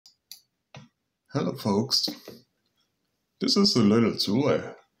Hello folks, this is a little tool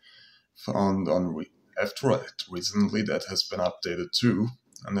I found on F-Droid recently that has been updated too,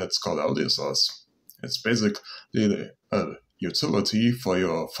 and it's called Audio Source. It's basically a utility for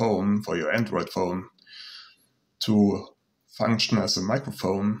your phone, for your Android phone, to function as a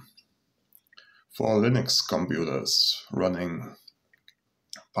microphone for Linux computers running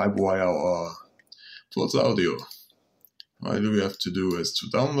PipeWire or PulseAudio. All you have to do is to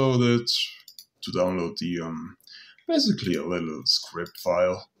download it, to download the basically a little script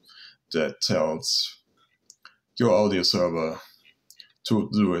file that tells your audio server to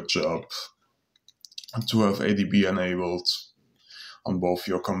do its job, to have ADB enabled on both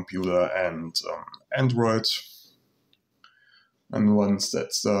your computer and Android. And once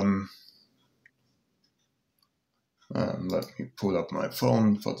that's done, let me pull up my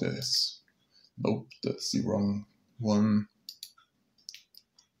phone for this. Nope, that's the wrong one.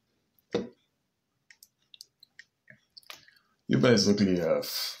 You basically have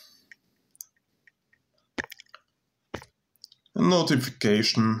a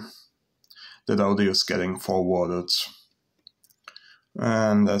notification that audio is getting forwarded,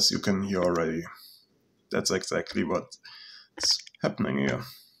 and as you can hear already, that's exactly what's happening here.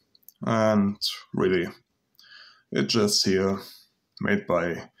 And really, it's just here, made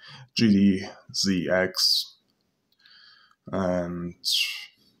by GDZX, and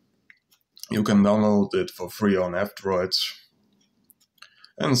you can download it for free on F-Droid.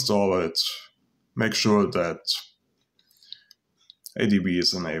 Install it, make sure that ADB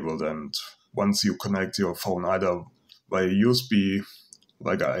is enabled, and once you connect your phone either via USB,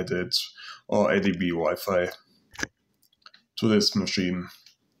 like I did, or ADB Wi-Fi to this machine,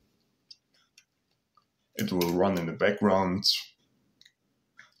 it will run in the background,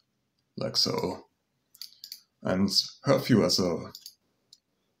 like so, and have you as a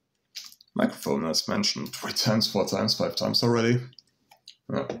microphone, as mentioned 3 times, 4 times, 5 times already.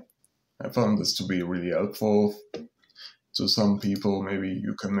 I found this to be really helpful to some people. Maybe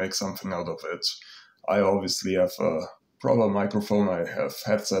you can make something out of it. I obviously have a proper microphone, I have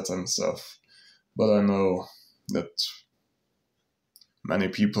headsets and stuff, but I know that many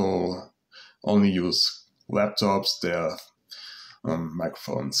people only use laptops, their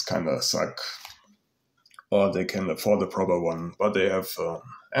microphones kinda suck, or they can afford a proper one, but they have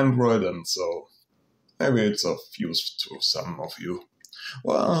Android, and so maybe it's of use to some of you.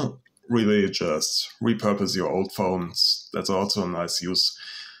 Well, really just repurpose your old phones. That's also a nice use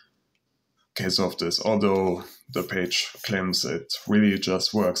case of this, although the page claims it really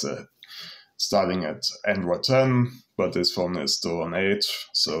just works at starting at Android 10, but this phone is still on 8,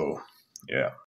 so yeah.